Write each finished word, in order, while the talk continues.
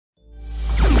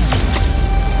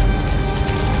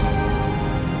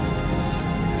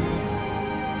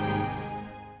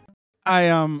I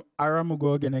am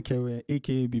Aramugo Genekewe,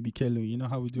 aka BabyKelo. You know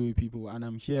how we do it, people. And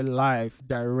I'm here live,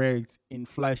 direct in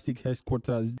Flystickz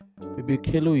headquarters.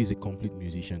 BabyKelo is a complete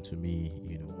musician to me,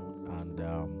 and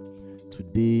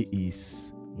today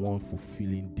is one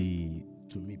fulfilling day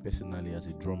to me personally as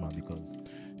a drummer, because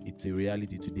it's a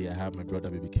reality today. I have my brother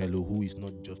BabyKelo, who is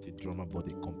not just a drummer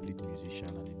but a complete musician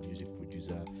and a music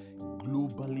producer,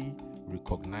 globally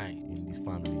recognized in this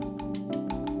family.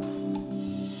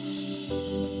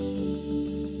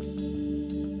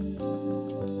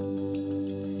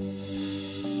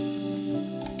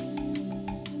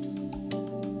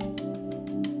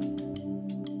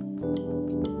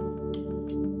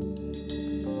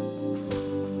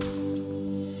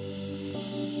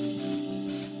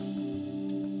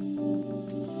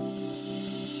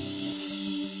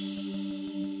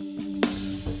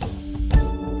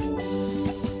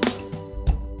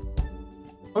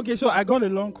 Okay, so I got a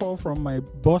long call from my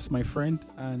boss, my friend,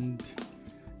 and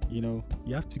you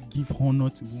have to give honor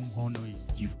to whom honor is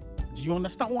due. Do you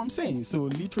understand what I'm saying? So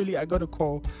literally, I got a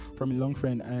call from a long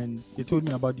friend, and they told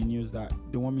me about the news that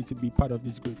they want me to be part of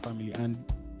this great family. And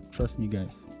trust me,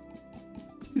 guys,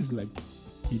 this is like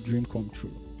a dream come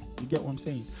true. You get what I'm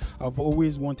saying? I've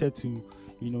always wanted to,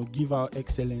 give out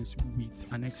excellence with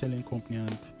an excellent company,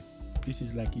 and this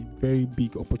is like a very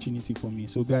big opportunity for me.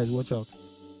 So guys, watch out.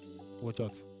 Watch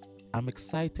out. I'm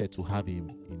excited to have him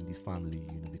in this family,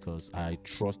 because I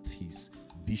trust his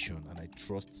vision and I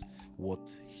trust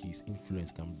what his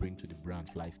influence can bring to the brand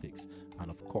Flystickz, and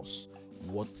of course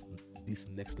what this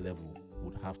next level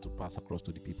would have to pass across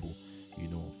to the people.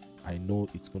 I know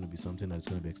it's going to be something that's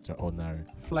going to be extraordinary.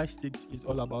 Flystickz is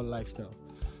all about lifestyle.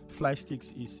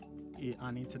 Flystickz is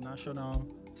an international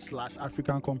 /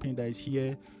 African company that is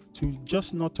here to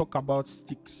just not talk about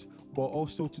sticks, but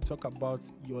also to talk about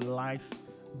your life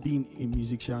being a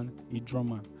musician, a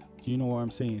drummer. Do you know what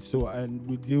I'm saying? So, and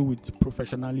we deal with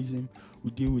professionalism,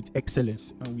 we deal with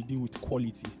excellence, and we deal with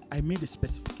quality. I made a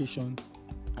specification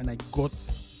and I got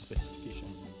specification.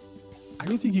 I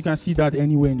don't think you can see that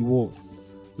anywhere in the world.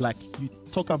 Like, you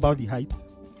talk about the height,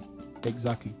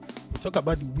 exactly. You talk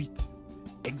about the width,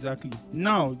 exactly.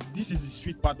 Now, this is the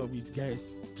sweet part of it, guys.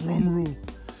 Drum roll.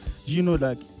 Do you know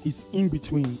that it's in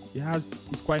between?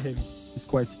 It's quite heavy. It's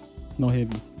quite not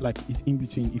heavy. Like, it's in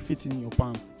between. It fits in your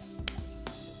palm.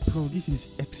 Bro, this is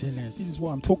excellence. This is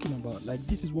what I'm talking about. Like,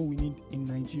 this is what we need in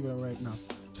Nigeria right now.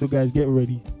 So guys, get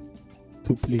ready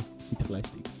to play with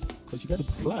Flystickz, because you gotta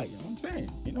fly. You know what I'm saying?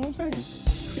 You know what I'm saying?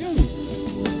 Feel me?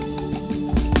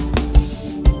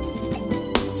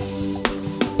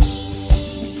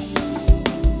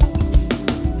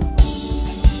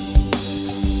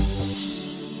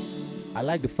 I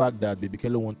like the fact that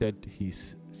BabyKelo wanted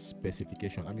his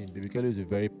specification. I mean, BabyKelo is a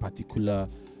very particular,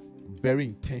 very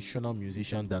intentional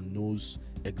musician that knows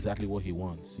exactly what he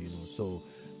wants, So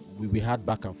we had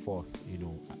back and forth, I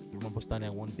remember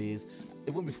standing on one days,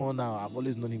 even before now, I've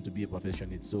always known him to be a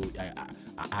perfectionist. So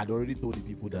I had already told the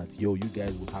people that, you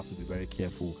guys will have to be very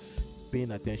careful,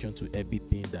 paying attention to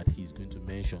everything that he's going to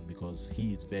mention, because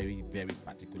he is very, very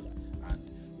particular.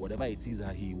 And whatever it is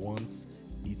that he wants,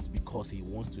 it's because he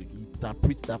wants to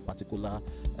interpret that particular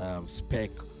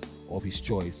spec of his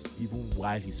choice, even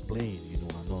while he's playing,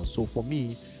 and all. So for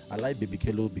me, I like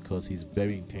BabyKelo because he's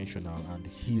very intentional, and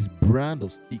his brand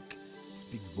of stick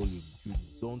speaks volume. You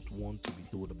don't want to be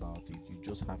told about it. You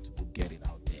just have to go get it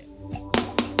out there.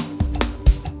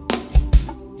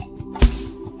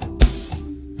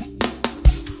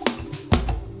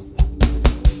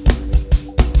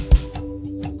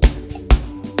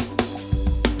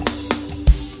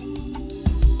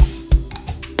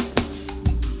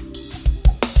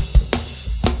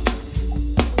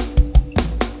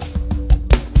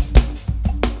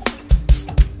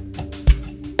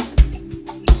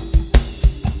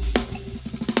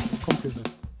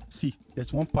 See,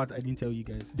 there's one part I didn't tell you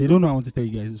guys. They don't know I want to tell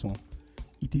you guys this one.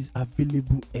 It is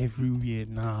available everywhere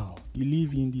now. You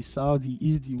live in the south, the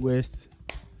east, the west.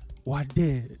 What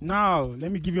there? Now,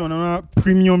 let me give you another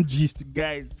premium gist,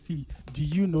 guys. See, do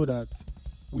you know that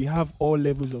we have all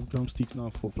levels of drumsticks now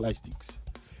for Flystickz?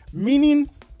 Meaning,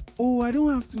 I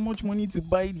don't have too much money to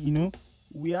buy it,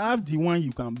 We have the one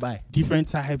you can buy. Different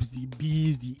types, the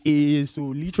Bs, the As. So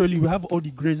literally, we have all the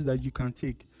grades that you can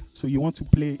take. So you want to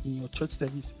play in your church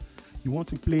service, you want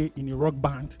to play in a rock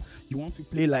band, you want to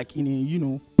play like in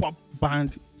a pop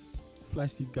band,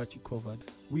 Flystickz got you covered.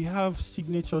 We have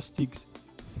signature sticks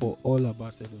for all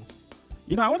ambassadors.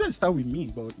 I wanted to start with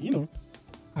me, but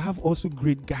I have also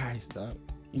great guys that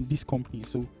in this company.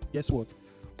 So guess what?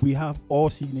 We have all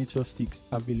signature sticks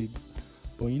available.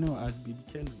 But as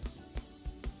BabyKelo,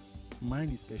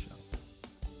 mine is special.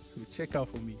 So check out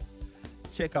for me.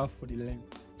 check out for the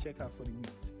length, check out for the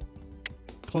width.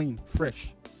 Clean,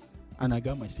 fresh. And I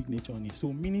got my signature on it.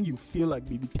 So meaning you feel like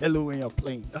BabyKelo when you're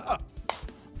playing.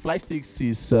 Flystickz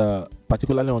is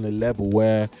particularly on a level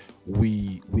where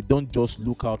we don't just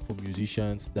look out for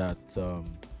musicians that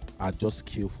are just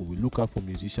skillful. We look out for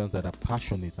musicians that are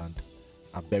passionate and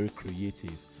are very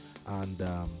creative. And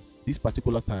this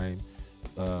particular time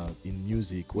in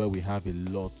music, where we have a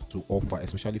lot to offer,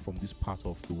 especially from this part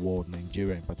of the world,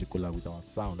 Nigeria in particular, with our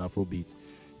sound, Afrobeat,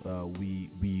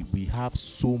 we have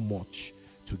so much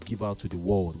to give out to the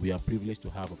world. We are privileged to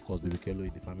have, of course, BabyKelo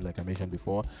in the family, like I mentioned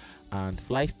before. And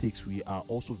Flystickz, we are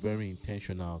also very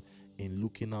intentional in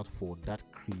looking out for that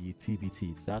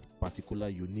creativity, that particular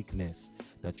uniqueness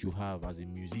that you have as a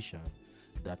musician,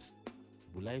 that's,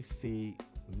 will I say,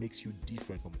 makes you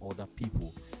different from other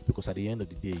people. Because at the end of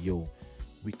the day,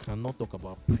 we cannot talk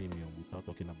about premium without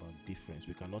talking about difference.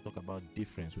 We cannot talk about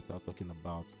difference without talking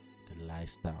about the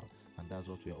lifestyle. And that's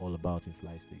what we're all about in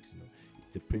Flystickz.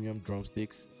 It's a premium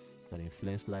drumsticks that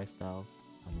influence lifestyle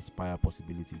and inspire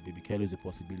possibility. BabyKelo is a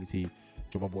possibility.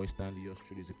 Drummer Boy Stanley, yours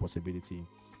truly, is a possibility.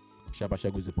 Shabba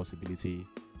Shago is a possibility.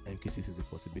 MK6 is a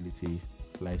possibility.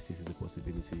 Flystickz is a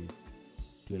possibility.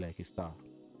 Play like a star.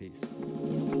 Peace.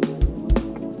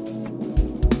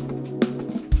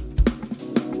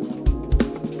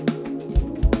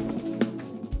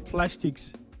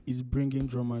 Flystickz is bringing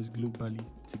drummers globally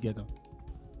together.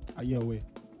 Are you aware?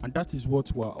 And that is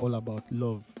what we're all about,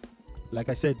 love. Like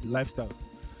I said, lifestyle.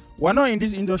 We're not in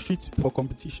this industry for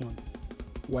competition.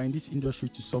 We're in this industry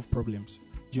to solve problems.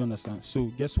 Do you understand? So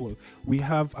guess what? We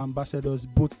have ambassadors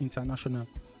both international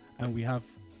and we have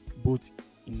both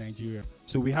in Nigeria.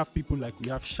 So we have people like, we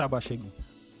have Shabba Shago.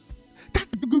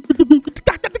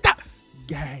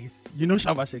 Guys, you know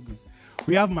Shabba Shago.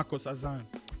 We have Marcus Azan.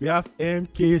 We have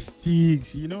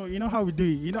Flystickz. You know how we do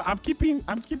it. I'm keeping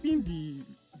the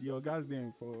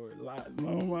orgasm for last,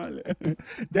 normal.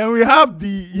 Then we have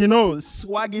the,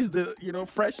 swaggiest, the,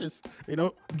 freshest,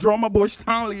 drummer boy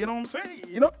Stanley, you know what I'm saying?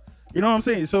 You know what I'm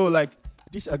saying? So, like,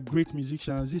 these are great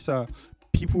musicians. These are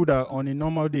people that on a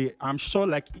normal day, I'm sure,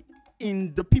 like,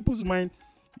 in the people's mind,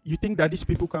 you think that these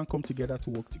people can come together to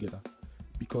work together.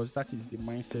 Because that is the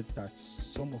mindset that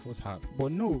some of us have.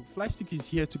 But no, Flystickz is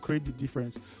here to create the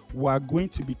difference. We are going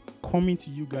to be coming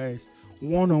to you guys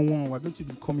one-on-one. We're going to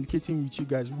be communicating with you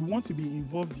guys. We want to be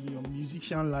involved in your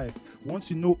musician life. We want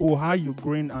to know how you're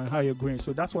growing and how you're growing.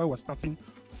 So that's why we're starting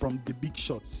from the big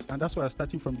shots. And that's why we're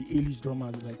starting from the A-list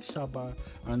drummers like Shabba.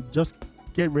 And just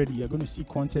get ready. You're going to see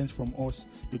content from us.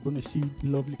 You're going to see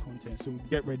lovely content. So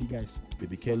get ready, guys.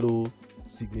 BabyKelo,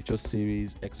 Signature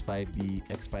Series, X5B,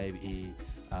 X5A,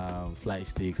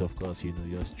 Flystickz, of course,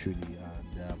 yours truly.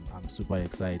 And I'm super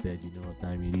excited. What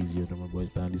time it is. Your drummer boy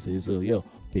Stanley says so.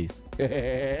 Peace.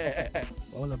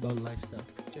 All about lifestyle.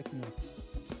 Check me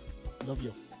out. Love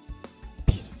you.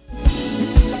 Peace.